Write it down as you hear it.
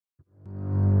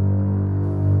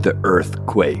The earth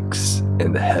quakes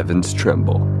and the heavens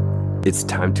tremble. It's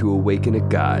time to awaken a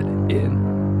god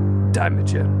in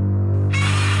Daimogen.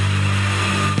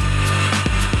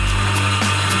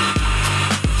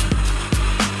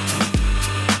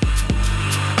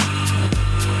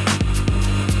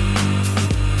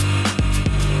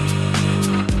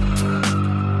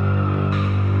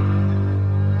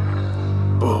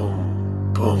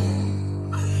 Boom,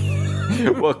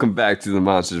 boom. Welcome back to the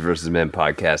Monsters vs. Men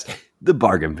podcast, the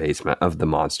bargain basement of the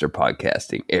monster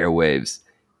podcasting airwaves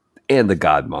and the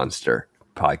God Monster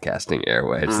podcasting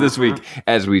airwaves. This week,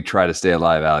 as we try to stay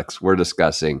alive, Alex, we're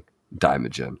discussing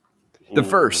Daimogen, the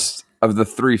first of the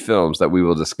 3 films that we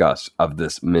will discuss of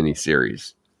this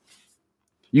mini-series.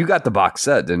 You got the box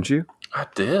set, didn't you? I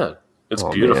did. It's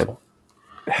beautiful.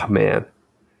 Man,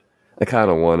 I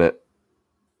kind of want it.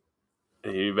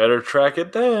 You better track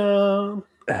it down.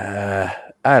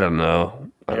 I don't know.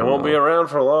 It won't be around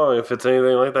for long if it's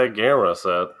anything like that Gamera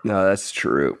set. No, that's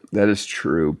true. That is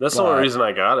true. That's the only reason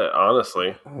I got it,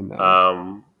 honestly.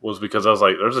 Was because I was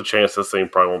like, there's a chance this thing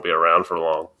probably won't be around for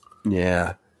long.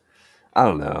 Yeah. I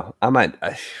don't know. I might,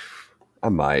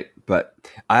 but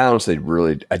I honestly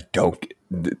I don't.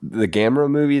 The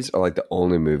Gamera movies are like the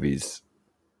only movies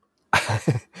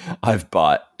I've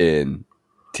bought in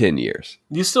 10 years.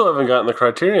 You still haven't gotten the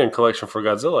Criterion collection for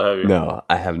Godzilla, have you? No,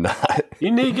 I have not.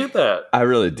 You need to get that. I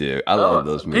really do. I love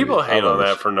those movies. People hate on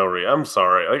that for no reason. I'm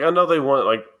sorry. Like, I know they want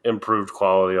like improved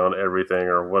quality on everything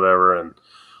or whatever and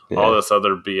all this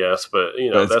other BS, but you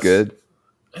know that's good.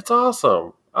 It's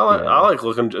awesome. I like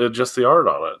looking at just the art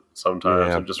on it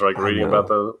sometimes. I'm just like reading about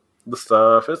the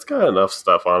stuff. It's got enough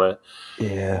stuff on it.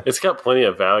 Yeah. It's got plenty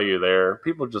of value there.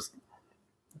 People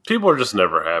are just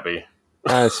never happy.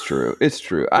 That's true. It's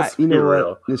true. You know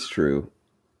what? It's true.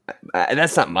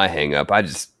 That's not my hang up. I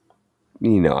just,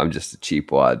 I'm just a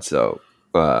cheap wad. So,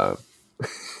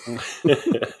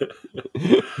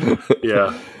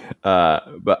 yeah.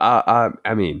 But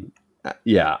I mean,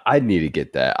 yeah, I need to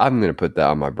get that. I'm going to put that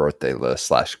on my birthday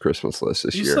list / Christmas list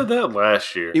this year. You said that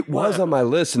last year. It was on my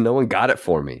list and no one got it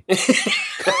for me.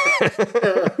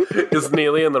 Is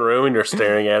Neely in the room and you're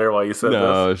staring at her while you said this?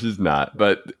 No, she's not.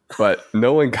 But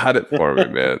no one got it for me,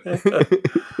 man.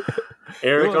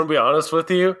 Eric, I'm going to be honest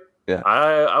with you. Yeah.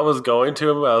 I was going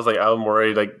to, but I was like, I'm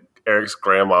worried like Eric's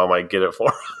grandma might get it for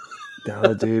him.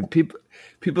 No, dude.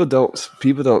 People don't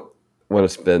want to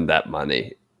spend that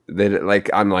money. They like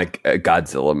on like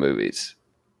Godzilla movies.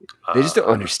 They just don't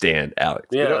understand, Alex.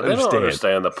 Yeah, they don't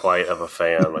understand the plight of a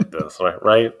fan like this,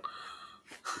 right?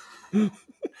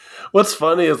 What's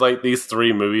funny is like these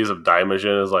 3 movies of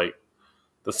Daimogen is like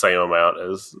the same amount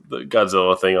as the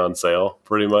Godzilla thing on sale,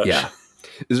 pretty much. Yeah.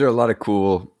 Is there a lot of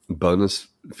cool bonus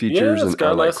features? Yeah, it's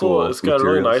got it's got a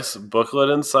really nice booklet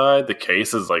inside. The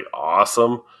case is like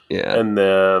awesome. Yeah. And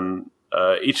then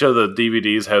each of the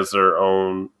DVDs has their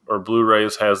own, or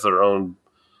Blu-rays has their own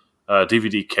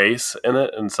DVD case in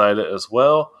it, inside it as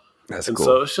well. That's and cool.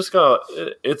 So it's just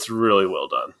it's really well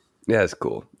done. Yeah, it's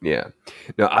cool. Yeah.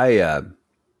 No,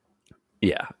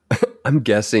 yeah. I'm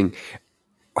guessing.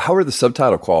 How are the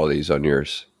subtitle qualities on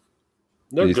yours?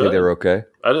 They're Do you good. think they were okay?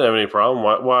 I didn't have any problem.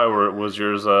 Why was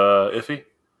yours iffy?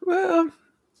 Well,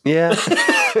 yeah.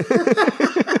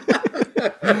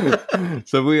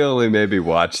 So we only maybe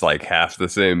watched like half the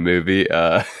same movie.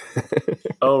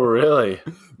 Oh, really?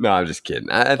 No, I'm just kidding.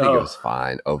 I think it was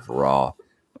fine overall.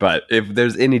 But if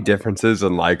there's any differences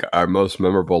in like our most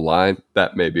memorable line,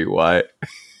 that may be why.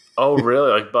 Oh,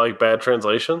 really? Like bad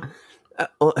translation?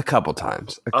 A couple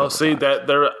times. That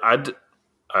there.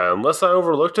 Unless I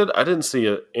overlooked it, I didn't see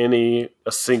a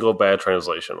single bad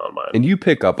translation on mine. And you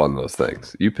pick up on those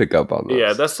things. Yeah,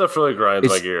 that stuff really grinds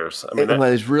my gears. I mean,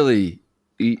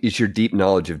 it's your deep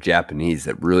knowledge of Japanese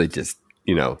that really just,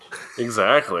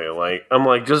 Exactly. Like, I'm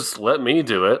like, just let me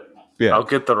do it. Yeah. I'll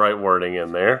get the right wording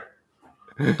in there.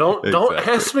 Don't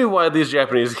ask me why these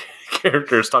Japanese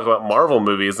characters talk about Marvel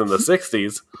movies in the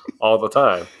 60s all the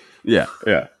time. Yeah.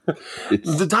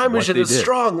 The Daimogen is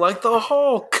strong like the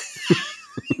Hulk.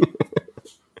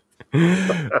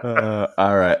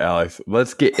 All right, Alex,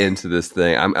 let's get into this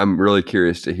thing. I'm really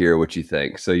curious to hear what you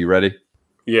think. So you ready?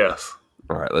 Yes.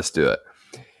 All right, let's do it.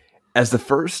 As the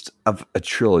first of a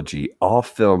trilogy, all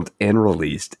filmed and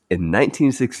released in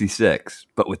 1966,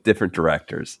 but with different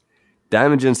directors,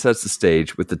 Daimogen sets the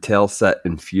stage with the tale set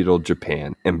in feudal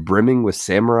Japan and brimming with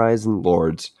samurais and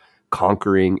lords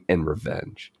conquering and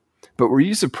revenge. But were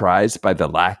you surprised by the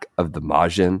lack of the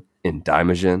Majin in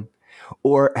Daimogen?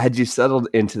 Or had you settled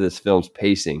into this film's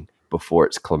pacing before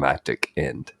its climactic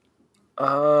end?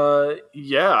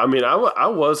 Yeah. I mean, I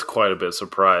was quite a bit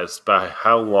surprised by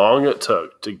how long it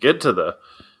took to get to the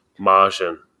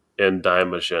Majin in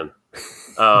Daimajin.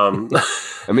 Um,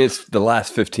 I mean, it's the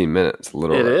last 15 minutes,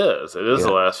 literally. It is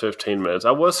the last 15 minutes.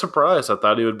 I was surprised. I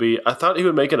thought he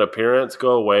would make an appearance,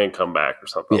 go away, and come back or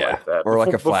something like that. Or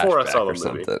like a flashback before I saw the or movie.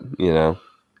 something, you know?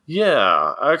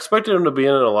 Yeah, I expected him to be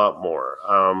in it a lot more.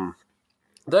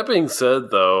 That being said,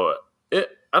 though,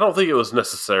 I don't think it was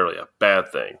necessarily a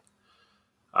bad thing.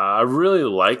 I really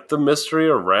liked the mystery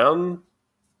around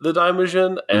the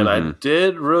Daimajin, and I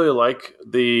did really like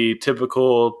the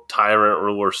typical tyrant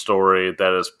ruler story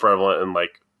that is prevalent in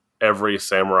like every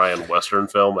samurai and Western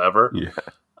film ever. Yeah.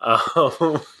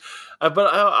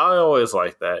 But I always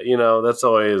like that. You know, that's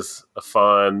always a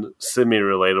fun,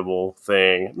 semi-relatable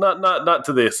thing. Not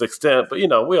to this extent, but you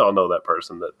know, we all know that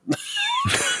person that.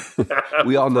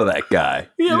 We all know that guy.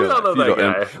 Yeah, we all know that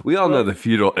guy. We all know the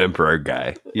feudal emperor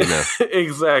guy. You know,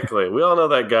 exactly. We all know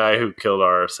that guy who killed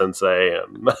our sensei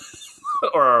and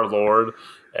or our lord,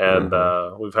 and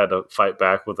we've had to fight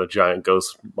back with a giant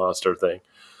ghost monster thing.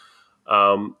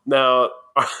 Now,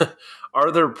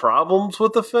 are there problems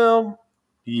with the film?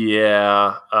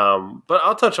 Yeah, but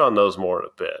I'll touch on those more in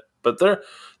a bit. But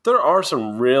there are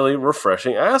some really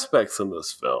refreshing aspects in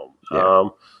this film. Yeah.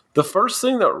 The first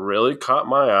thing that really caught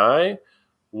my eye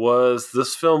was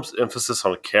this film's emphasis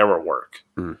on camera work.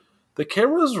 The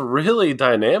camera is really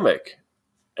dynamic,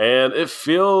 and it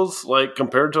feels like,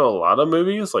 compared to a lot of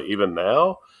movies, like even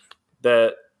now,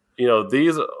 that you know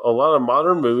a lot of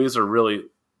modern movies are really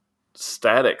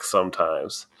static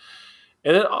sometimes.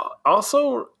 And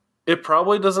it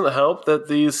probably doesn't help that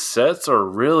these sets are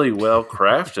really well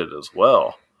crafted as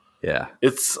well. Yeah.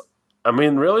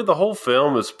 Really the whole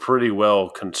film is pretty well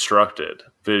constructed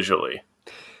visually.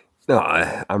 No,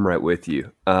 I'm right with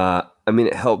you.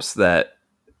 It helps that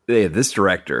this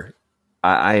director,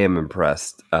 I am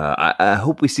impressed. I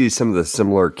hope we see some of the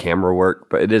similar camera work,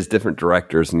 but it is different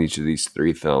directors in each of these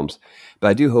three films. But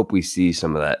I do hope we see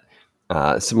some of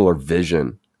that similar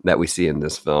vision that we see in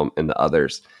this film and the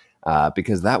others,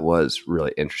 because that was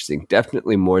really interesting.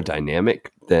 Definitely more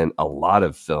dynamic than a lot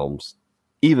of films,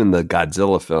 even the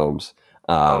Godzilla films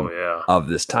of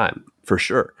this time, for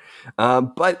sure.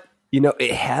 But, you know,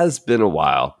 it has been a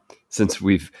while since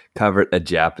we've covered a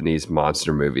Japanese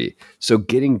monster movie. So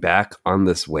getting back on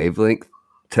this wavelength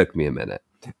took me a minute.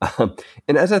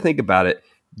 And as I think about it,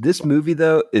 this movie,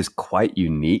 though, is quite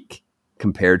unique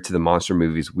compared to the monster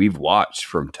movies we've watched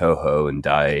from Toho and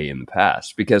Daiei in the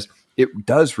past, because it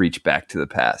does reach back to the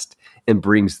past and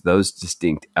brings those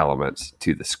distinct elements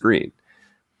to the screen.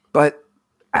 But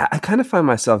I kind of find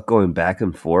myself going back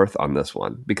and forth on this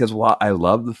one, because while I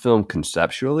love the film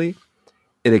conceptually,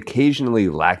 it occasionally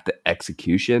lacked the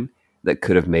execution that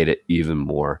could have made it even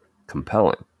more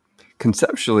compelling.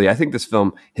 Conceptually, I think this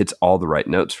film hits all the right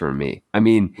notes for me. I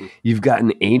mean, you've got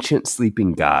an ancient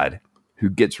sleeping god who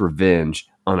gets revenge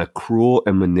on a cruel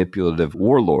and manipulative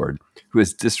warlord who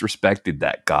has disrespected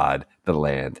that god, the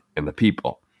land, and the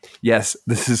people. Yes,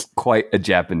 this is quite a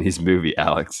Japanese movie,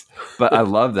 Alex, but I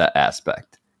love that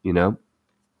aspect, you know?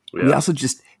 Yeah. We also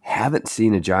just haven't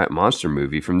seen a giant monster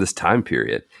movie from this time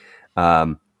period,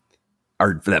 or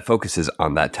that focuses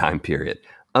on that time period.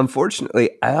 Unfortunately,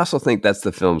 I also think that's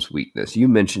the film's weakness. You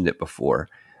mentioned it before,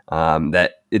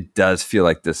 that it does feel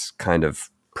like this kind of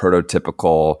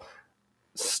prototypical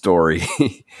story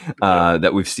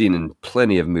that we've seen in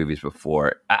plenty of movies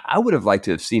before. I would have liked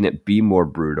to have seen it be more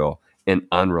brutal and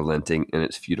unrelenting in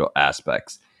its feudal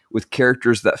aspects, with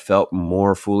characters that felt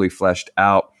more fully fleshed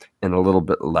out and a little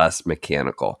bit less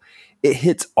mechanical. It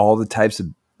hits all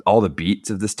the beats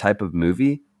of this type of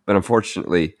movie, but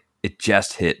unfortunately, it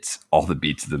just hits all the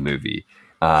beats of the movie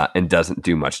and doesn't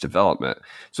do much development.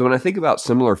 So when I think about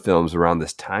similar films around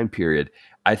this time period,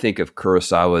 I think of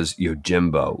Kurosawa's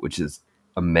Yojimbo, which is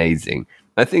amazing.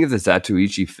 I think of the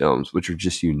Zatoichi films, which are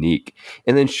just unique.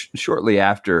 And then shortly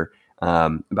after,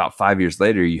 about 5 years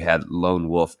later, you had Lone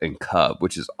Wolf and Cub,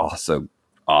 which is also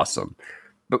awesome.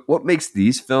 But what makes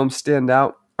these films stand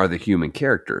out are the human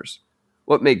characters.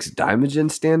 What makes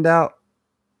Daimajin stand out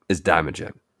is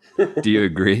Daimajin. Do you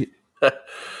agree?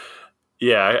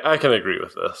 Yeah, I can agree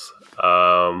with this.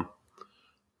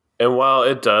 And while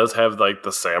it does have like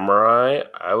the samurai,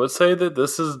 I would say that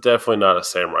this is definitely not a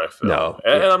samurai film. No,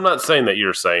 and I'm not saying that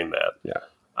you're saying that. Yeah.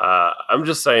 I'm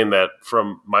just saying that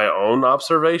from my own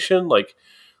observation, like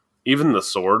even the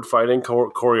sword fighting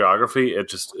choreography,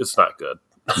 it's not good.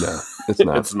 No, it's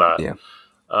not. It's not. Yeah.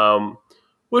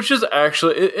 Which is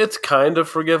actually, it's kind of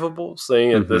forgivable,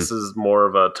 seeing that this is more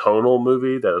of a tonal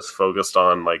movie that is focused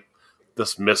on like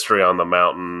this mystery on the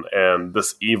mountain and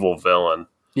this evil villain.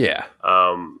 Yeah.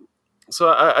 So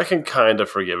I can kind of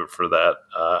forgive it for that.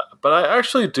 But I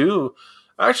actually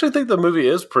think the movie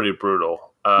is pretty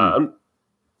brutal. I'm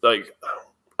like,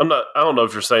 I don't know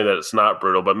if you're saying that it's not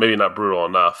brutal, but maybe not brutal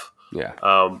enough. Yeah.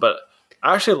 But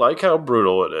I actually like how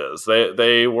brutal it is.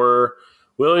 They were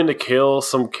willing to kill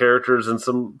some characters in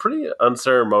some pretty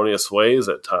unceremonious ways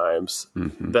at times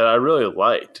that I really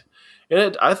liked.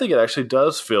 And I think it actually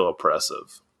does feel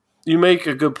oppressive. You make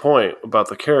a good point about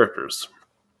the characters.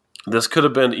 This could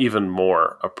have been even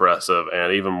more oppressive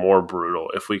and even more brutal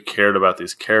if we cared about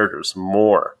these characters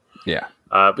more. Yeah.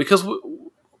 Because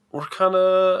we're kind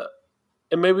of...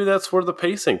 And maybe that's where the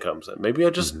pacing comes in. Maybe I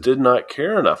just did not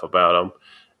care enough about them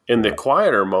in the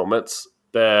quieter moments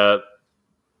that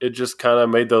it just kind of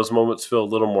made those moments feel a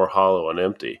little more hollow and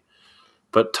empty.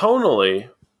 But tonally,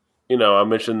 I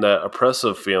mentioned that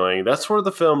oppressive feeling. That's where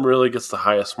the film really gets the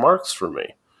highest marks for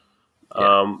me.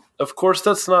 Yeah. Of course,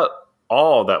 that's not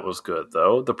all that was good,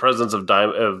 though. The presence of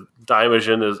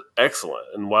Daimajin is excellent.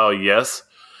 And while, yes,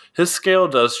 his scale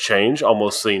does change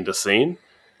almost scene to scene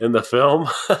in the film,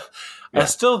 I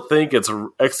still think it's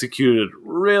executed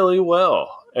really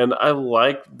well. And I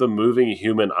like the moving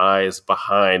human eyes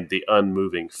behind the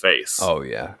unmoving face. Oh,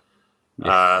 yeah.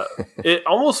 It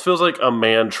almost feels like a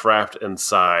man trapped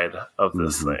inside of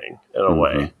this thing in a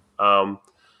way.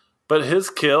 But his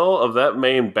kill of that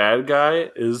main bad guy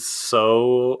is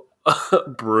so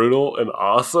brutal and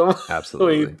awesome.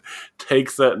 Absolutely. He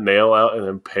takes that nail out and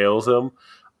impales him.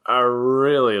 I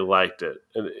really liked it.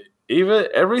 And even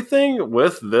everything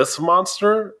with this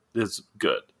monster is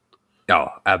good. Oh,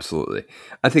 absolutely.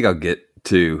 I think I'll get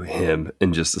to him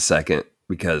in just a second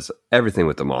because everything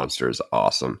with the monster is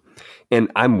awesome. And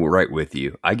I'm right with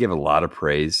you. I give a lot of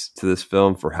praise to this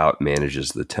film for how it manages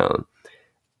the tone.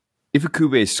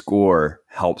 Ifukube's score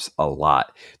helps a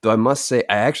lot, though I must say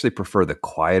I actually prefer the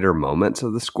quieter moments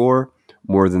of the score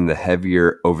more than the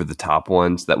heavier, over-the-top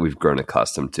ones that we've grown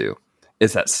accustomed to.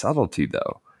 It's that subtlety,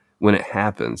 though, when it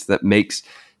happens, that makes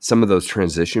some of those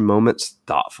transition moments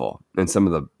thoughtful and some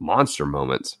of the monster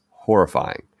moments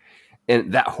horrifying.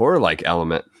 And that horror-like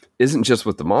element isn't just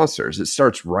with the monsters. It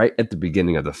starts right at the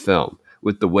beginning of the film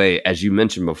with the way, as you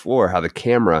mentioned before, how the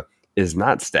camera is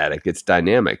not static. It's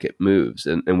dynamic. It moves.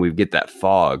 And we get that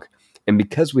fog. And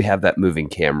because we have that moving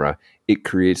camera, it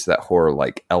creates that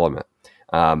horror-like element.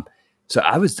 So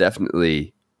I was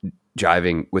definitely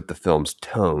jiving with the film's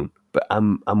tone. But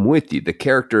I'm with you. The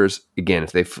characters, again,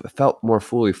 if they felt more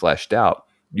fully fleshed out,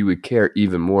 you would care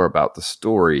even more about the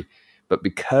story. But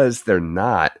because they're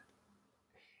not,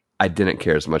 I didn't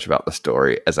care as much about the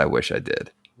story as I wish I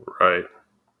did. Right.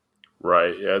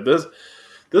 Yeah.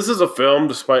 This is a film,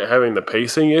 despite having the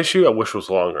pacing issue, I wish was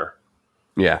longer.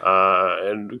 Yeah.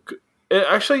 And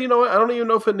actually, you know what? I don't even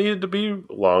know if it needed to be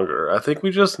longer. I think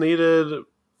we just needed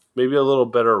maybe a little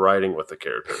better writing with the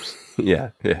characters. Yeah.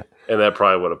 And that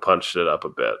probably would have punched it up a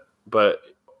bit. But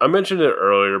I mentioned it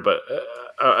earlier, but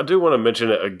I do want to mention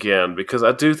it again because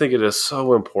I do think it is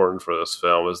so important for this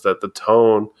film is that the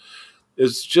tone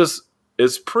is just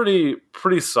it's pretty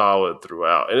solid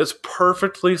throughout. And it's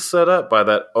perfectly set up by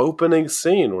that opening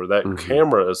scene where that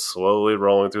camera is slowly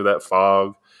rolling through that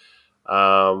fog.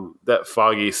 That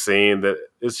foggy scene that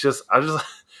it's just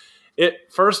it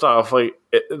first off, like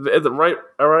right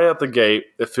out the gate,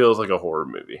 it feels like a horror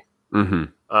movie.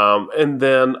 And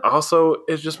then also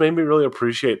it just made me really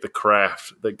appreciate the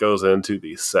craft that goes into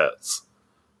these sets.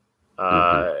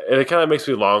 And it kind of makes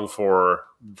me long for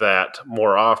that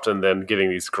more often than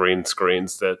getting these green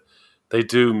screens that they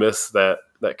do miss that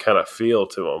kind of feel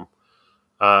to them.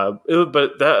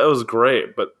 But that was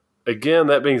great. But again,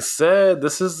 that being said,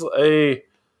 this is a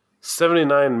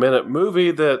 79-minute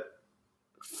movie that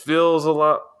feels a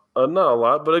lot, not a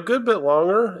lot, but a good bit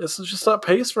longer. It's just not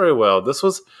paced very well. This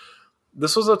was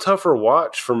a tougher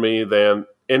watch for me than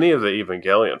any of the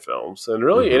Evangelion films, and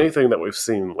really anything that we've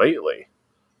seen lately.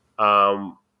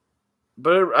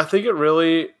 But I think it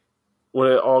really,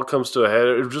 when it all comes to a head,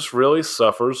 it just really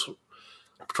suffers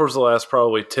towards the last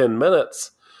probably 10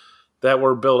 minutes that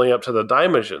we're building up to the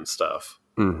Daimajin stuff,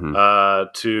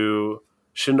 to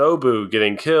Shinobu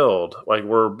getting killed. Like,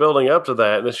 we're building up to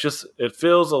that, and it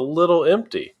feels a little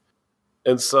empty.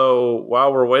 And so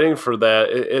while we're waiting for that,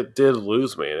 it did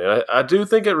lose me. And I do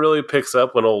think it really picks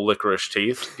up when old Licorice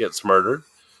Teeth gets murdered.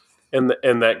 In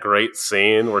that great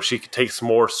scene where she takes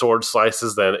more sword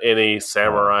slices than any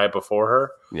samurai before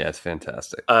her. Yeah, it's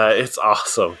fantastic. It's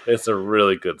awesome. It's a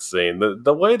really good scene.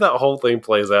 The way that whole thing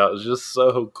plays out is just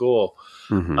so cool.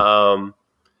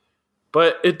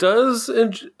 But it does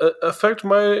affect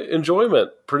my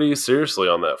enjoyment pretty seriously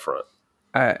on that front.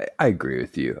 I agree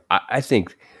with you. I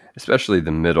think, especially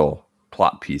the middle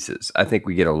plot pieces, I think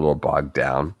we get a little bogged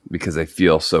down because they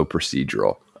feel so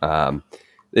procedural.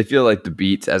 They feel like the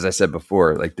beats, as I said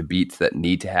before, like the beats that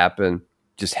need to happen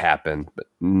just happen, but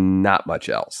not much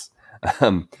else.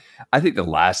 I think the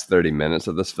last 30 minutes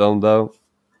of this film, though,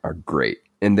 are great.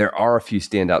 And there are a few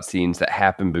standout scenes that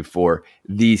happen before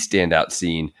the standout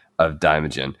scene of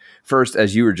Daimajin. First,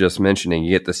 as you were just mentioning,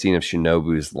 you get the scene of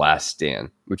Shinobu's last stand,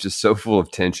 which is so full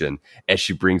of tension as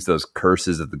she brings those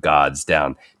curses of the gods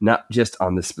down, not just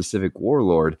on the specific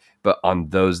warlord, but on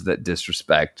those that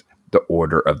disrespect the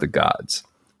order of the gods.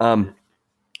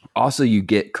 Also, you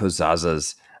get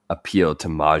Kozaza's appeal to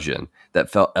Majin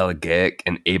that felt elegiac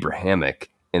and Abrahamic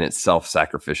in its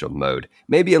self-sacrificial mode.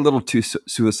 Maybe a little too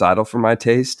suicidal for my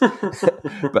taste,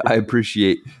 but I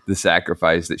appreciate the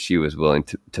sacrifice that she was willing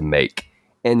to make.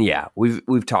 And yeah,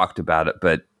 we've talked about it,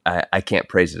 but I can't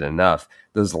praise it enough.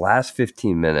 Those last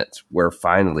 15 minutes where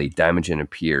finally Daimajin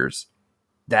appears,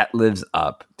 that lives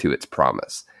up to its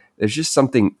promise. There's just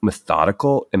something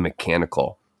methodical and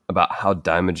mechanical about how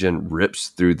Daimajin rips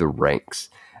through the ranks.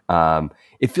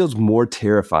 It feels more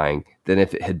terrifying than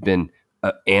if it had been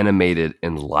an animated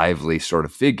and lively sort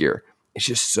of figure. It's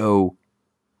just so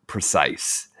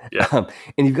precise. Yeah.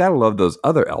 And you've got to love those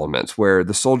other elements where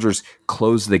the soldiers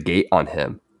close the gate on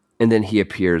him and then he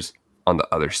appears on the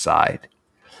other side.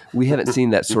 We haven't seen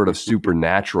that sort of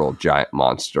supernatural giant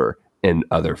monster in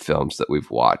other films that we've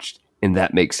watched, and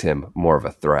that makes him more of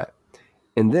a threat.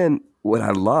 And then what I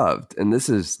loved, and this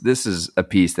is a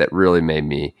piece that really made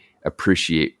me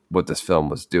appreciate what this film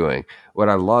was doing. What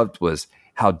I loved was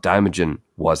how Daimajin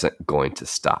wasn't going to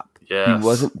stop. Yes. He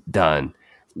wasn't done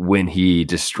when he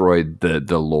destroyed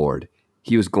the Lord.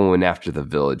 He was going after the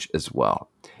village as well.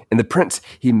 And the prince,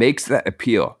 he makes that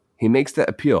appeal.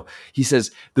 He says,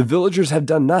 the villagers have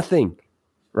done nothing,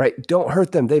 right? Don't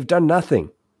hurt them. They've done nothing.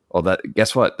 Well,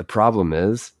 guess what? The problem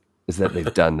is that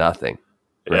they've done nothing.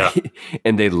 Right? Yeah.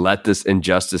 And they let this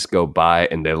injustice go by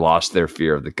and they lost their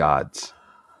fear of the gods.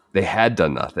 They had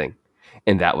done nothing.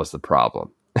 And that was the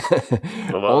problem.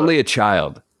 Only a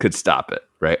child could stop it,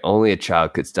 right? Only a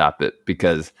child could stop it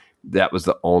because that was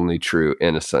the only true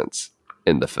innocence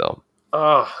in the film.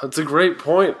 Oh, that's a great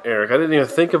point, Eric. I didn't even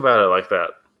think about it like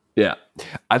that. Yeah.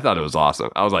 I thought it was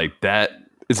awesome. I was like, that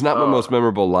it's not my most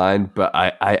memorable line, but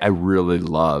I really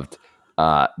loved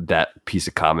that piece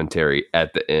of commentary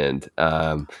at the end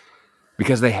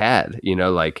because they had,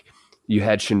 like you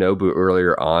had Shinobu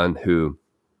earlier on who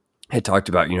had talked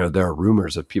about, there are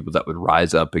rumors of people that would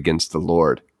rise up against the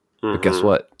Lord. Mm-hmm. But guess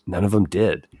what? None of them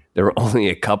did. There were only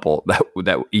a couple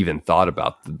that even thought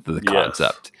about the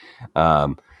concept.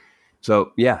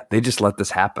 So, yeah, they just let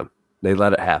this happen. They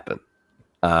let it happen.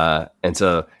 And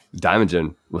so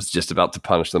Daimajin was just about to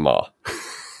punish them all.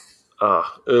 It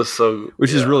was so...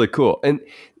 Which is really cool. And,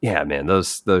 yeah, man,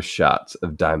 those shots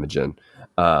of Daimajin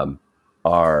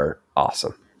are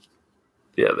awesome.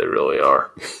 Yeah, they really are.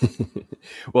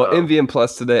 Well, MVM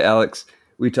Plus today, Alex,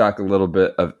 we talk a little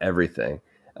bit of everything.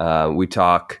 We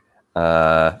talk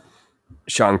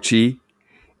Shang-Chi.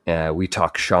 We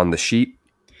talk Shaun the Sheep.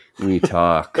 We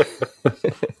talk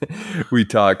we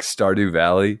talk Stardew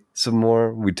Valley some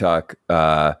more. We talk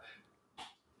other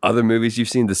movies you've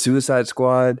seen. The Suicide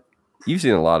Squad. You've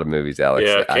seen a lot of movies, Alex.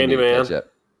 Yeah, Candyman.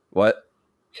 What?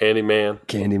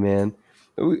 Candyman.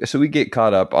 So we get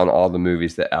caught up on all the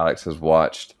movies that Alex has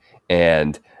watched.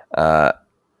 And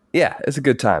it's a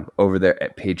good time over there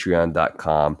at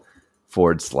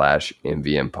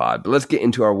patreon.com/MVM pod. But let's get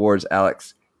into our awards.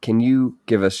 Alex, can you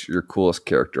give us your coolest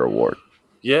character award?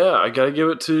 Yeah, I got to give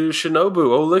it to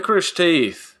Shinobu. Oh, Licorice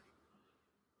Teeth.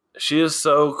 She is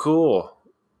so cool.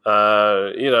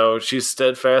 She's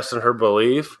steadfast in her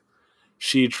belief.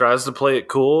 She tries to play it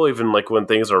cool, even like when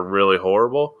things are really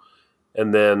horrible.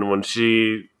 And then when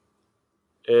she's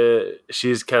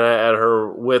kind of at her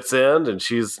wit's end and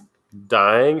she's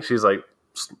dying, she's like,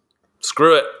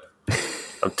 screw it.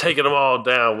 I'm taking them all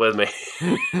down with me.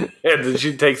 And then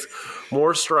she takes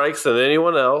more strikes than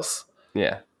anyone else.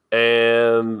 Yeah.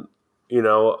 And,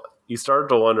 you start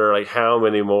to wonder, like, how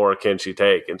many more can she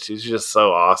take? And she's just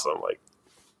so awesome. Like,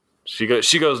 she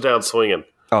goes down swinging.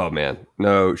 Oh, man.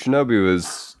 No, Shinobu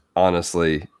is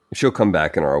honestly... She'll come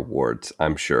back in our awards,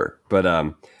 I'm sure. But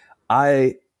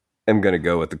I am going to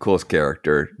go with the coolest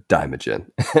character, Daimajin.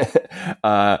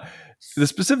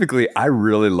 Specifically, I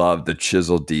really love the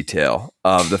chisel detail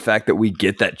of the fact that we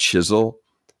get that chisel.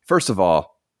 First of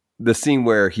all, the scene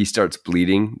where he starts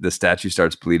bleeding, the statue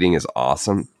starts bleeding is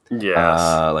awesome.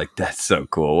 Yes. That's so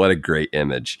cool. What a great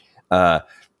image. I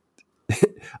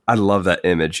love that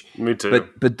image. Me too.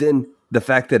 But then the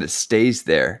fact that it stays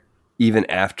there even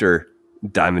after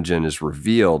Daimajin is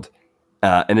revealed,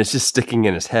 and it's just sticking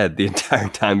in his head the entire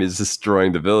time he's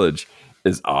destroying the village,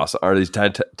 is awesome. Or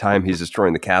the time he's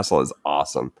destroying the castle is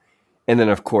awesome. And then,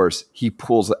 of course, he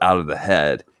pulls it out of the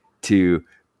head to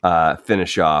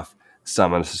finish off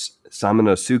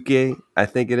Samanosuke, I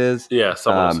think it is. Yeah,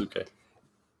 Samanosuke.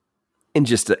 In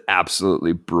just an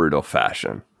absolutely brutal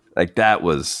fashion. Like that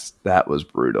was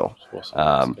brutal.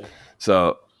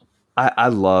 So I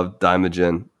love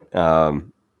Daimajin.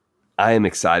 I am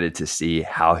excited to see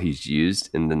how he's used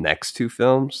in the next two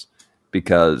films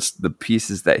because the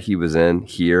pieces that he was in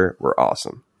here were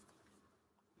awesome.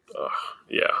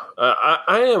 Yeah,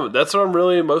 I am. That's what I'm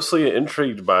really mostly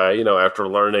intrigued by. You know, after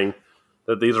learning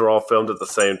that these are all filmed at the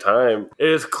same time, it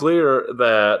is clear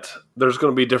that there's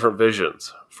going to be different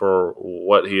visions for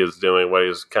what he is doing, what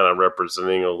he's kind of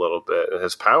representing a little bit, and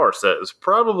his power set is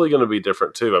probably going to be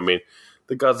different too. I mean,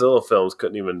 the Godzilla films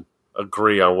couldn't even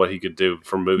agree on what he could do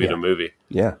from movie to movie.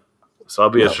 Yeah. So I'll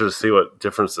be interested to see what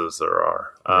differences there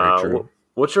are. Very true.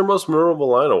 What's your most memorable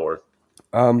line award?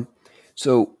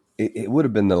 So it would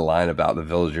have been the line about the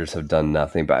villagers have done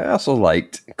nothing, but I also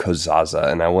liked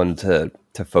Kozaza, and I wanted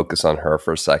to focus on her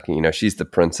for a second. You know, she's the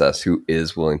princess who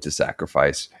is willing to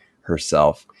sacrifice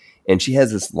herself, and she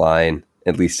has this line,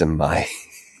 at least in my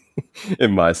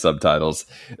in my subtitles.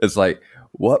 It's like,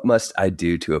 "What must I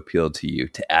do to appeal to you,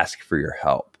 to ask for your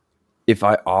help? If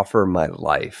I offer my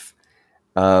life,"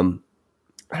 I don't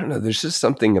know. There's just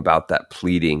something about that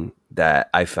pleading that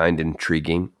I find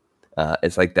intriguing.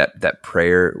 It's like that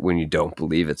prayer when you don't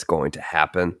believe it's going to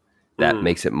happen. That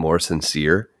makes it more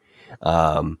sincere,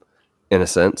 in a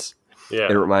sense. Yeah.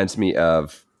 It reminds me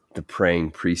of the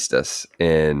praying priestess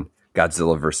in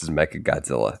Godzilla versus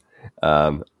Mechagodzilla,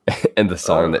 and the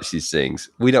song that she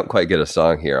sings. We don't quite get a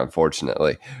song here,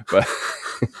 unfortunately, but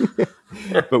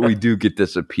but we do get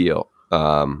this appeal.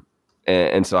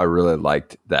 And so I really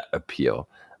liked that appeal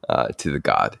to the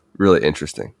god. Really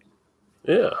interesting.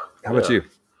 Yeah. How about you?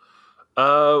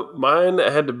 Mine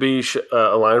had to be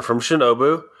a line from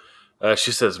Shinobu.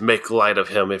 She says, "Make light of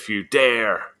him if you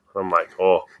dare." I'm like,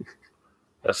 oh,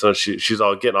 that's when she's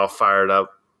all getting all fired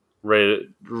up,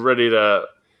 ready to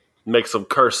make some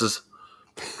curses.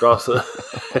 Draw some.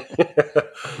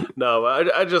 No,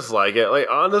 I just like it. Like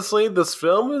honestly, this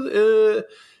film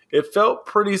it felt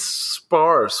pretty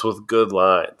sparse with good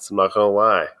lines. I'm not gonna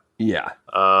lie. Yeah.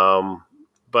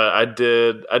 But I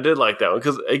did like that one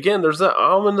because again, there's that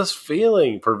ominous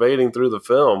feeling pervading through the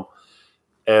film,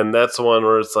 and that's one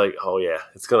where it's like, oh yeah,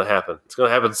 it's gonna happen. It's gonna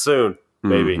happen soon,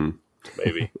 maybe,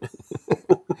 maybe.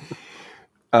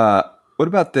 What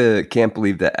about the Can't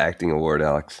Believe That Acting Award,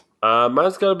 Alex?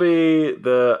 Mine's gonna be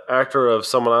the actor of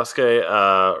Samanosuke,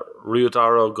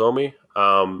 Ryutaro Gomi.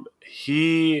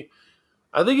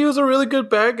 I think he was a really good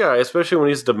bad guy, especially when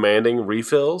he's demanding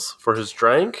refills for his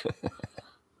drink.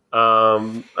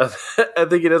 I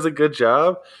think he does a good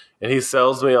job, and he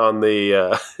sells me on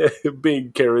the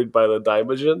being carried by the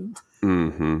Daimajin.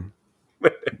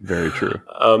 Very true.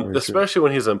 Especially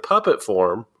when he's in puppet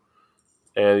form,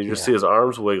 and you just see his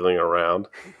arms wiggling around.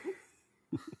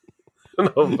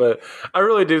 No, but I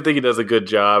really do think he does a good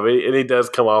job, and he does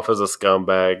come off as a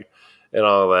scumbag and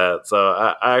all that. So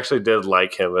I actually did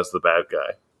like him as the bad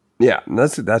guy. Yeah,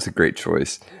 that's a great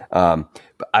choice. But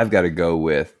I've got to go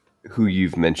with who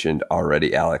you've mentioned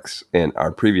already, Alex, in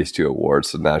our previous two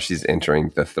awards. So now she's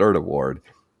entering the third award,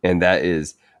 and that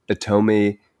is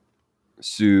Otome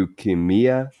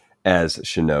Tsukimiya as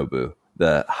Shinobu,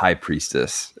 the high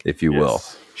priestess, if you will.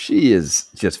 She is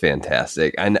just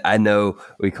fantastic. I know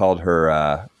we called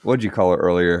her, what did you call her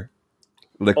earlier?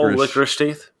 Licorice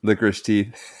teeth? Licorice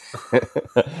teeth.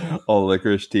 All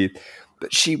licorice teeth.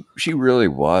 But she really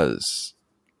was,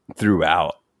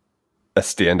 throughout, a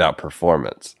standout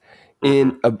performance.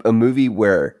 In a movie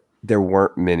where there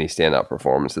weren't many standout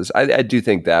performances. I do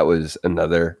think that was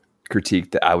another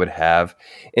critique that I would have.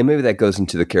 And maybe that goes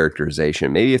into the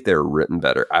characterization. Maybe if they were written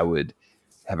better, I would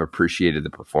have appreciated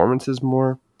the performances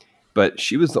more. But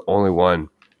she was the only one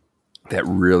that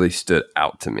really stood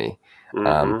out to me.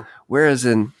 Whereas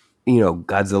in,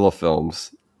 Godzilla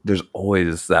films, there's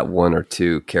always that one or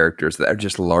two characters that are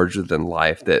just larger than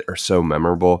life that are so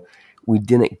memorable. We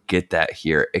didn't get that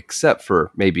here, except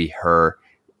for maybe her,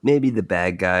 maybe the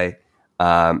bad guy.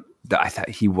 I thought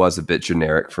he was a bit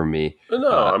generic for me.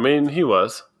 No, I mean, he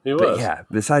was. But yeah,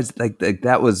 besides, like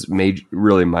that was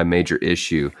really my major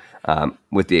issue,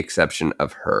 with the exception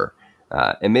of her.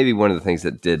 And maybe one of the things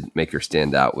that did make her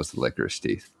stand out was the licorice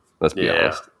teeth. Let's be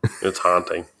honest. It's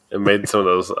haunting. It made some of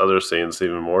those other scenes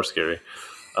even more scary.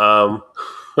 What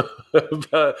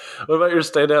about your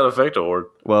standout effect award?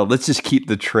 Well, let's just keep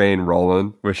the train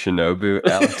rolling with Shinobu,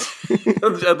 Alex.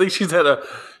 I think she's had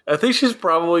I think she's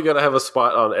probably going to have a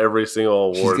spot on every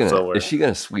single award somewhere. Is she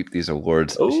going to sweep these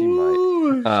awards? Ooh, she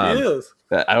might. She is.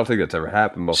 I don't think that's ever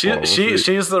happened before.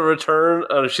 She's the return.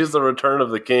 She's the return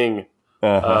of the king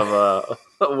of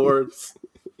awards.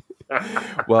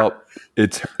 Well,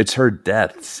 it's her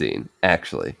death scene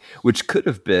actually, which could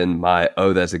have been my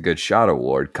that's a good shot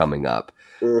award coming up.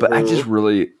 Mm-hmm. But I just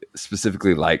really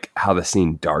specifically like how the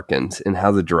scene darkens and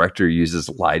how the director uses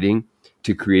lighting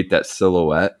to create that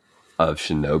silhouette of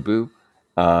Shinobu.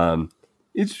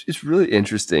 It's really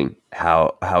interesting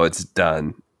how it's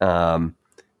done. And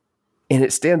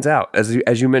it stands out.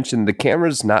 As you mentioned, the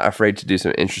camera's not afraid to do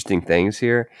some interesting things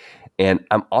here. And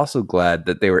I'm also glad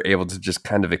that they were able to just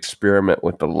kind of experiment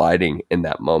with the lighting in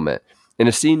that moment in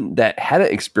a scene that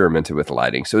hadn't experimented with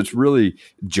lighting. So it's really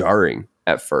jarring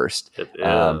at first. It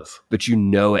is. But you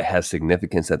know it has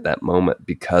significance at that moment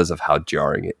because of how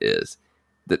jarring it is.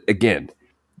 That again,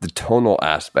 the tonal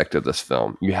aspect of this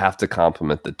film, you have to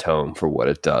compliment the tone for what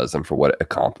it does and for what it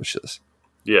accomplishes.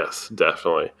 Yes,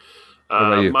 definitely.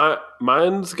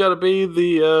 Mine's got to be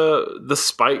the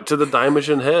spike to the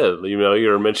Daimajin head. You know,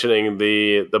 you're mentioning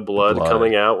the blood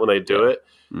coming out when they do it.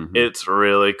 Mm-hmm. It's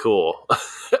really cool.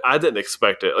 I didn't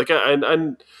expect it. Like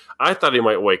I thought he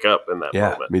might wake up in that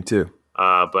moment. Yeah, me too.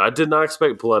 But I did not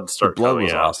expect blood to start coming out. The blood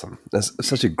was awesome. That's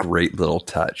such a great little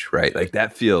touch, right? Like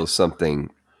that feels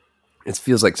something. It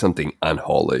feels like something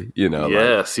unholy, you know.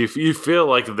 Yes, like, you feel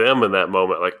like them in that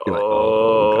moment, like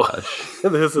gosh,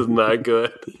 this is not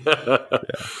good.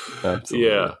 Absolutely.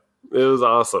 Yeah, it was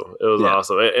awesome. It was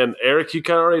awesome. And Eric, you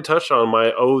kind of already touched on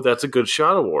my that's a good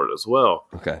shot award as well.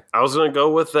 Okay, I was going to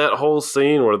go with that whole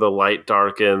scene where the light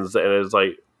darkens and it's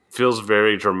like feels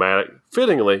very dramatic,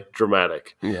 fittingly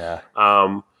dramatic. Yeah,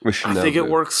 I think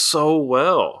it works so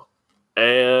well,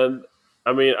 and.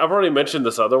 I mean, I've already mentioned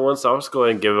this other one, so I'll just go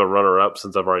ahead and give it a runner-up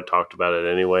since I've already talked about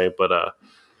it anyway. But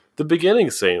the beginning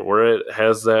scene where it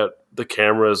has the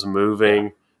camera is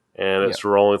moving and it's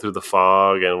rolling through the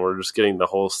fog and we're just getting the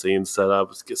whole scene set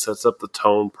up. It sets up the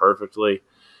tone perfectly.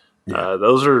 Yeah.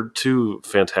 Those are two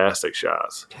fantastic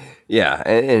shots. Yeah,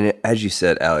 and as you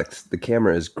said, Alex, the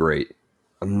camera is great.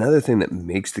 Another thing that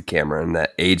makes the camera and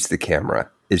that aids the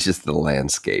camera is just the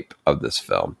landscape of this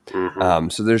film. Mm-hmm.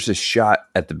 So there's a shot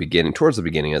at the beginning, towards the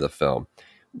beginning of the film,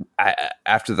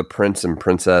 after the prince and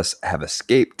princess have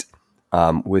escaped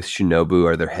with Shinobu,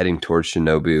 or they're heading towards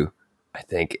Shinobu, I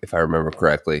think, if I remember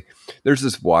correctly. There's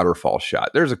this waterfall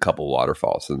shot. There's a couple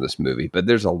waterfalls in this movie, but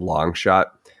there's a long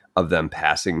shot of them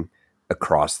passing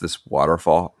across this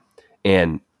waterfall.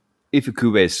 And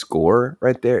Ifukube's score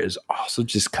right there is also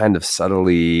just kind of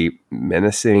subtly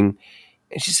menacing.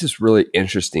 It's just this really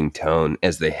interesting tone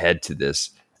as they head to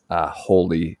this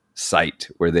holy site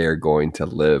where they are going to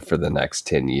live for the next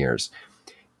 10 years.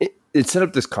 It set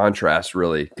up this contrast,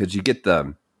 really, because you get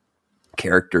the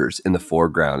characters in the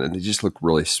foreground and they just look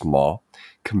really small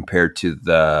compared to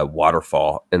the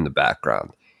waterfall in the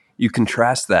background. You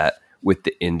contrast that with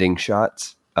the ending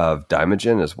shots of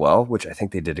Daimajin as well, which I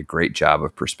think they did a great job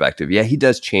of perspective. Yeah, he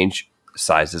does change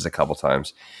sizes a couple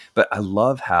times, but I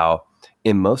love how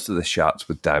in most of the shots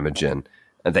with Daimajin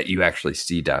that you actually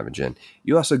see Daimajin,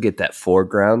 you also get that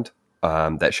foreground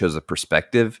that shows the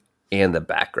perspective and the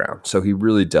background. So he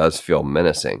really does feel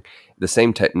menacing. The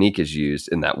same technique is used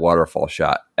in that waterfall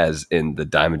shot as in the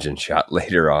Daimajin shot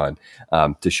later on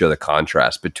to show the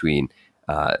contrast between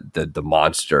the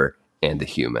monster and the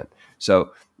human.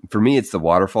 So for me, it's the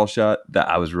waterfall shot that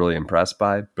I was really impressed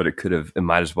by, but it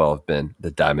might as well have been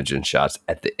the Daimajin shots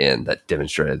at the end that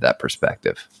demonstrated that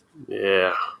perspective.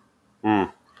 Yeah.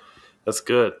 That's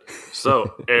good.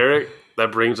 So, Eric,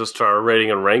 that brings us to our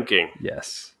rating and ranking.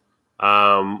 Yes.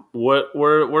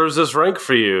 Where's this rank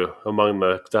for you among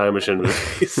the Daimajin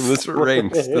movies? This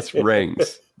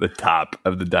ranks the top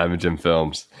of the Daimajin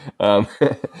films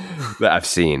that I've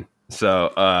seen.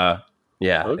 So,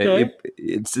 yeah, okay.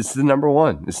 It's the number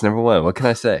one. It's number one. What can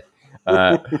I say?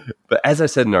 But as I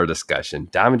said in our discussion,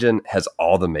 Daimajin has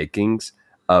all the makings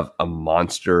of a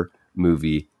monster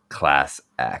movie class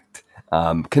act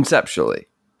conceptually,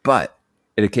 but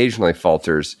it occasionally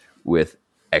falters with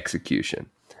execution.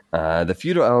 The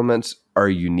feudal elements are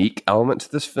a unique element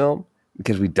to this film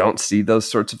because we don't see those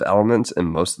sorts of elements in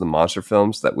most of the monster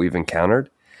films that we've encountered.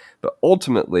 But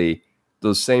ultimately,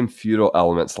 those same feudal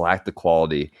elements lack the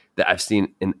quality that I've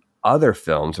seen in other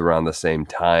films around the same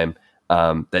time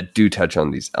that do touch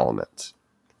on these elements.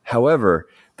 However,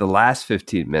 the last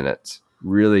 15 minutes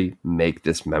really make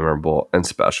this memorable and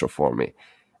special for me.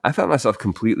 I found myself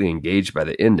completely engaged by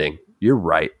the ending. You're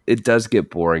right. It does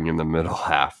get boring in the middle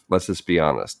half. Let's just be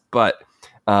honest. But,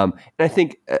 and I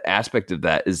think an aspect of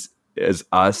that is as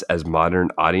us as modern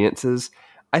audiences,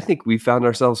 I think we found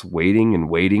ourselves waiting and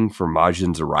waiting for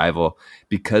Majin's arrival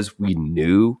because we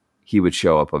knew he would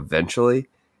show up eventually.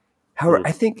 However,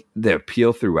 I think the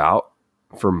appeal throughout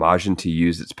for Majin to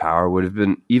use its power would have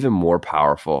been even more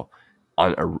powerful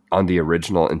on the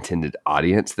original intended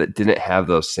audience that didn't have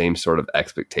those same sort of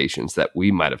expectations that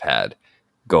we might have had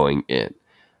going in.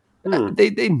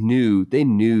 They knew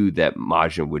that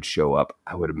Majin would show up,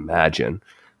 I would imagine,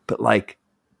 but like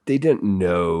they didn't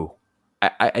know.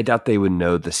 I doubt they would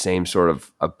know the same sort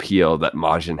of appeal that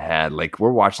Majin had. Like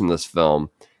we're watching this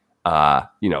film,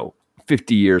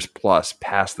 50 years plus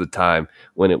past the time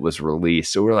when it was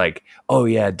released. So we're like, oh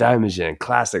yeah, Daimajin,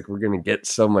 classic. We're going to get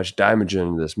so much Daimajin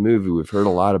in this movie. We've heard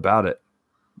a lot about it.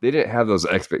 They didn't have those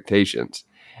expectations.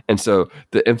 And so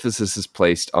the emphasis is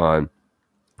placed on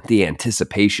the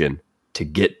anticipation to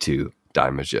get to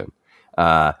Daimajin.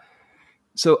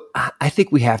 So I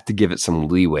think we have to give it some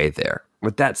leeway there.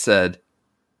 With that said,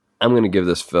 I'm going to give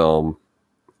this film,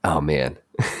 oh man,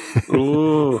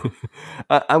 I'm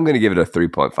going to give it a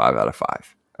 3.5 out of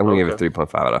 5. I'm going to give it a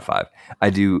 3.5 out of 5. I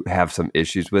do have some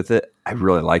issues with it. I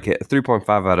really like it. A 3.5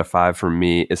 out of 5 for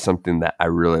me is something that I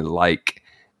really like,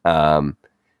 but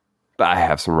I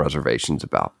have some reservations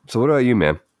about. So what about you,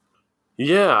 man?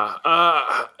 Yeah,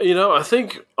 I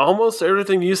think almost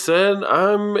everything you said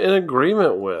I'm in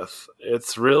agreement with.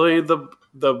 It's really the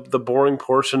boring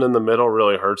portion in the middle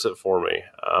really hurts it for me.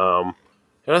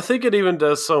 And I think it even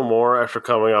does so more after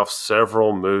coming off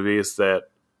several movies that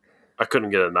I couldn't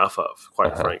get enough of,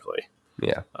 quite frankly.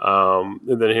 Yeah.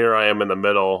 And then here I am in the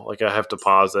middle. Like I have to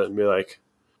pause it and be like,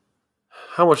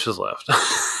 how much is left?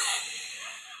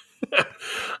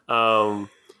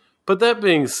 But that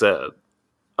being said,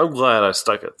 I'm glad I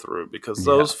stuck it through because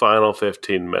those final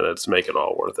 15 minutes make it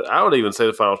all worth it. I would even say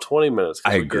the final 20 minutes.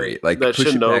 I agree. Like that push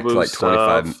Shinobu it back to like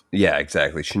 25. stuff. Yeah,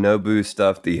 exactly. Shinobu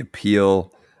stuff, the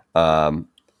appeal, all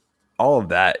of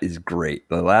that is great.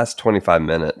 The last 25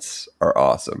 minutes are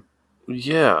awesome.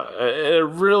 Yeah, it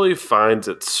really finds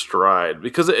its stride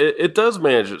because it does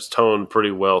manage its tone pretty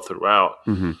well throughout.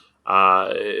 Mm-hmm.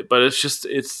 But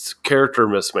it's character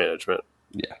mismanagement.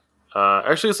 Yeah.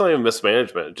 Actually, it's not even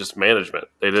mismanagement; just management.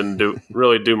 They didn't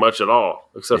really do much at all,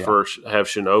 except for have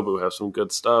Shinobu have some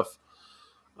good stuff.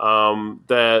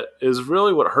 That is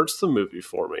really what hurts the movie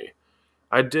for me.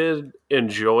 I did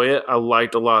enjoy it. I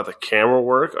liked a lot of the camera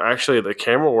work. Actually, the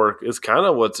camera work is kind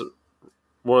of what's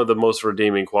one of the most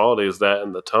redeeming qualities, that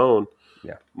and the tone.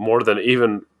 Yeah. More than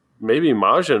even maybe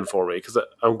Majin for me, because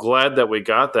I'm glad that we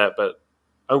got that, but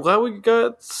I'm glad we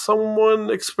got someone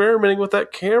experimenting with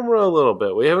that camera a little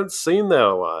bit. We haven't seen that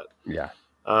a lot. Yeah.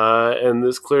 And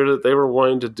it's clear that they were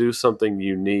wanting to do something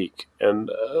unique. And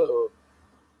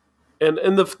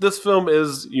this film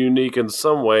is unique in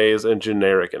some ways and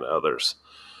generic in others.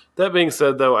 That being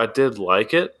said, though, I did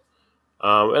like it.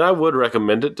 And I would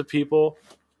recommend it to people.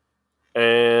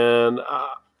 And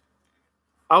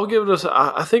I'll give it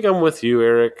I think I'm with you,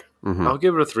 Eric. Mm-hmm. I'll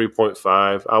give it a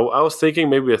 3.5. I was thinking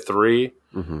maybe a 3.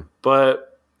 Mm-hmm.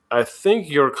 But I think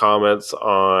your comments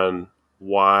on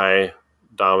why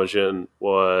Daimajin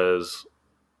was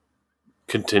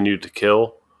continued to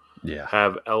kill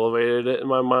have elevated it in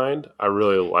my mind. I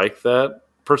really like that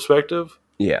perspective.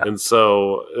 Yeah. And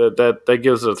so that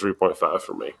gives it a 3.5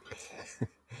 for me.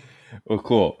 Well,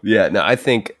 cool. Yeah, no, I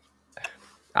think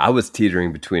I was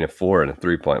teetering between a 4 and a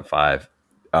 3.5.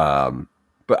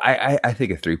 But I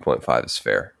think a 3.5 is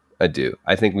fair. I do.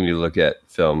 I think when you look at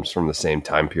films from the same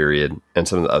time period and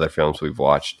some of the other films we've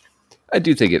watched, I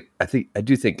do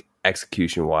think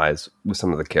execution wise with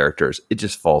some of the characters, it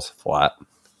just falls flat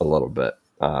a little bit.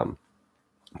 But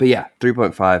yeah,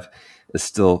 3.5 is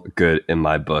still good in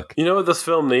my book. You know what this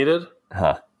film needed?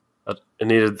 Huh? It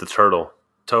needed the turtle.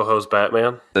 Toho's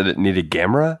Batman. Did it needed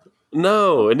Gamera?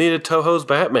 No, it needed Toho's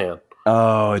Batman.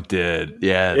 Oh, it did.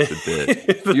 Yes,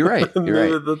 it did. You're right.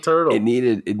 You're right. The turtle. It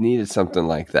needed something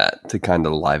like that to kind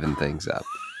of liven things up.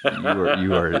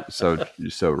 You are so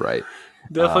right.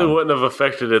 Definitely wouldn't have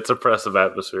affected its oppressive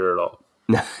atmosphere at all.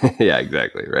 Yeah,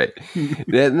 exactly. Right.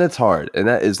 And that's hard. And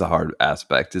that is the hard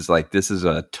aspect, is like, this is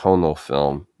a tonal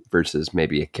film versus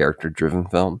maybe a character driven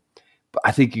film. But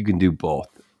I think you can do both.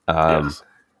 Yes.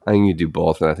 I think you do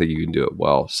both, and I think you can do it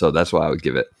well. So that's why I would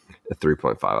give it a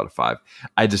 3.5 out of 5.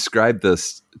 I described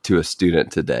this to a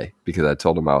student today because I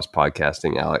told him I was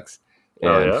podcasting, Alex.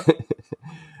 And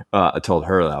I told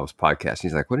her that I was podcasting.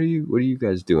 He's like, what are you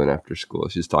guys doing after school?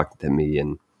 She's talking to me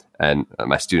and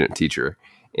my student teacher.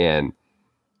 And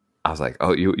I was like,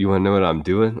 oh, you want to know what I'm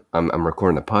doing? I'm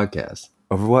recording a podcast.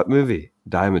 Over what movie?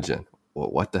 Daimajin.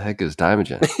 Well, what the heck is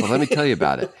Daimajin? Well, let me tell you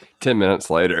about it. 10 minutes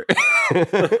later.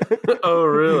 Oh,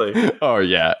 really? Oh,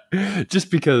 yeah.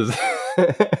 Just because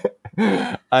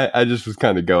I just was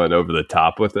kind of going over the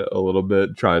top with it a little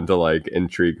bit, trying to like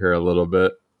intrigue her a little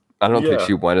bit. I don't think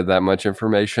she wanted that much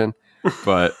information,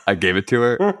 but I gave it to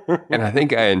her. And I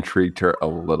think I intrigued her a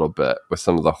little bit with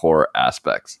some of the horror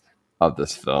aspects of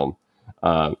this film.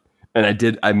 And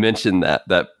I mentioned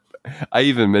that I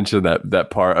even mentioned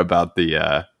that part about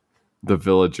the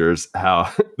villagers,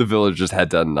 how the villagers had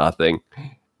done nothing.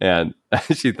 And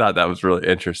she thought that was really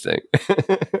interesting.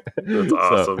 That's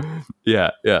awesome. So,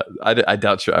 yeah. I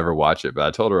doubt she'll ever watch it, but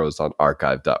I told her it was on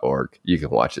archive.org. You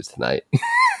can watch it tonight.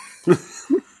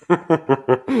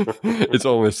 It's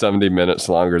only 70 minutes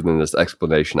longer than this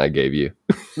explanation I gave you.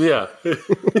 Yeah.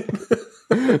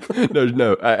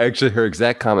 No. Actually, her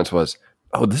exact comments was,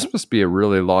 "Oh, this must be a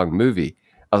really long movie."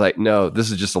 I was like, "No,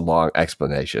 this is just a long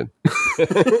explanation."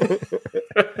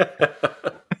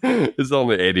 It's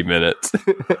only 80 minutes.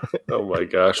 Oh my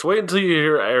gosh. Wait until you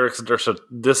hear Eric's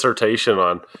dissertation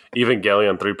on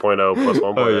Evangelion 3.0 plus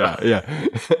 1.0. Oh, yeah.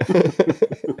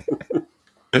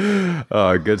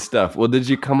 Oh, good stuff. Well, did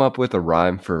you come up with a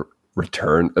rhyme for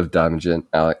Return of Daimajin,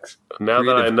 Alex? Now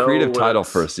that I know. Creative title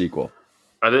for a sequel.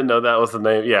 I didn't know that was the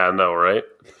name. Yeah, I know, right?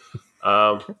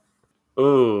 I'm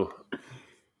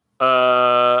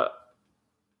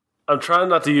trying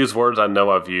not to use words I know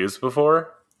I've used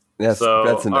before. That's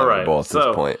inevitable at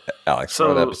this point, Alex. We're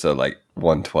on episode like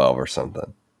 112 or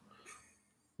something.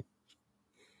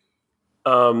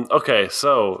 Okay,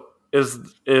 so is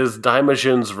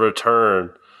Daimajin's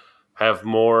return have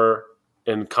more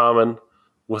in common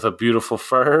with a beautiful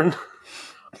fern,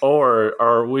 or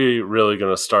are we really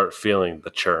going to start feeling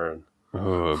the churn?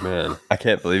 Oh man, I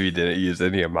can't believe you didn't use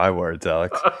any of my words,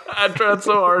 Alex. I tried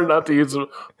so hard not to use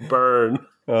burn.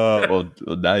 Well,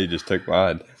 now you just took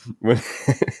mine.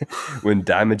 When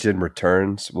Daimajin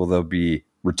returns, will there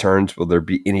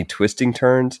be any twisting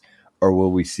turns, or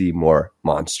will we see more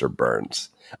monster burns?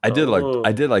 I did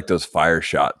like those fire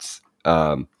shots.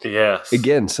 Yes.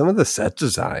 Again, some of the set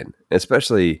design,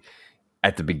 especially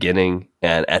at the beginning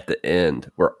and at the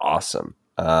end, were awesome.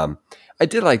 I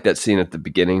did like that scene at the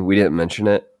beginning. We didn't mention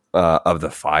it, of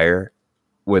the fire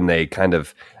when they kind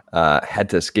of had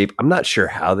to escape. I'm not sure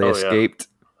how they escaped.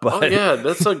 But,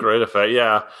 that's a great effect.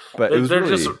 Yeah, but they're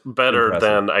really just better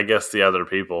than, I guess, the other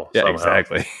people. Yeah, somehow.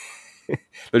 Exactly.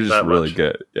 They're just really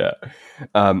good. Yeah.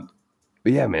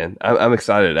 But yeah, man, I'm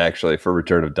excited actually for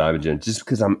Return of Daimajin, just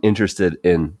because I'm interested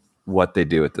in what they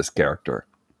do with this character.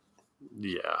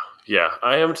 Yeah,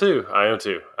 I am too. I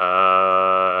can't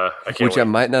Which wait. I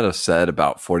might not have said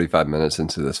about 45 minutes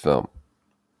into this film.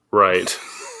 Right.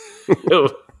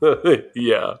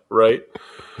 Yeah. Right.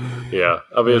 Yeah,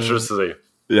 I'll be interested to see.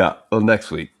 Yeah. Well,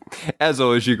 next week. As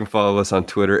always, you can follow us on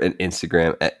Twitter and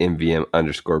Instagram at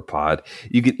MVM_pod.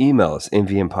 You can email us,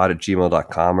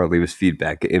 mvmpod@gmail.com, or leave us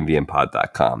feedback at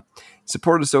mvmpod.com.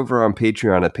 Support us over on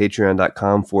Patreon at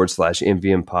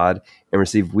patreon.com/mvmpod and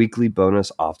receive weekly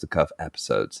bonus off-the-cuff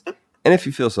episodes. And if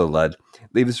you feel so led,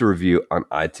 leave us a review on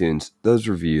iTunes. Those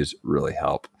reviews really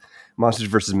help. Monsters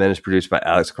vs. Men is produced by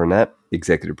Alex Cornett.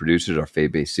 Executive producers are Faye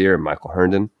Basier and Michael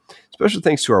Herndon. Special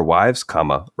thanks to our wives,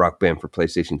 Rock Band for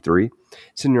PlayStation 3,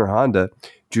 Senior Honda,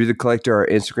 Drew the Collector, our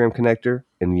Instagram connector,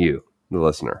 and you, the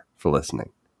listener, for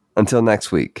listening. Until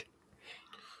next week,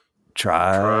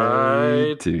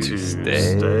 try to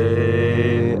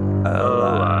stay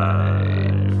alive.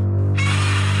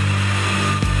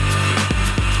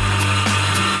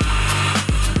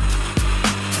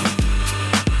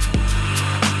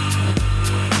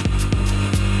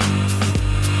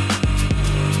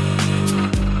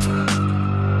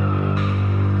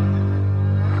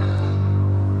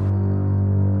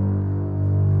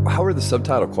 How are the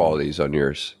subtitle qualities on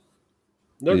yours?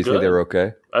 They're Do you think they were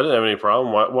okay? I didn't have any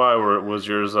problem. Why was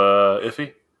yours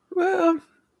iffy? Well,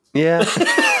 yeah.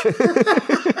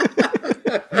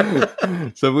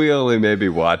 So we only maybe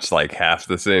watched like half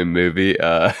the same movie.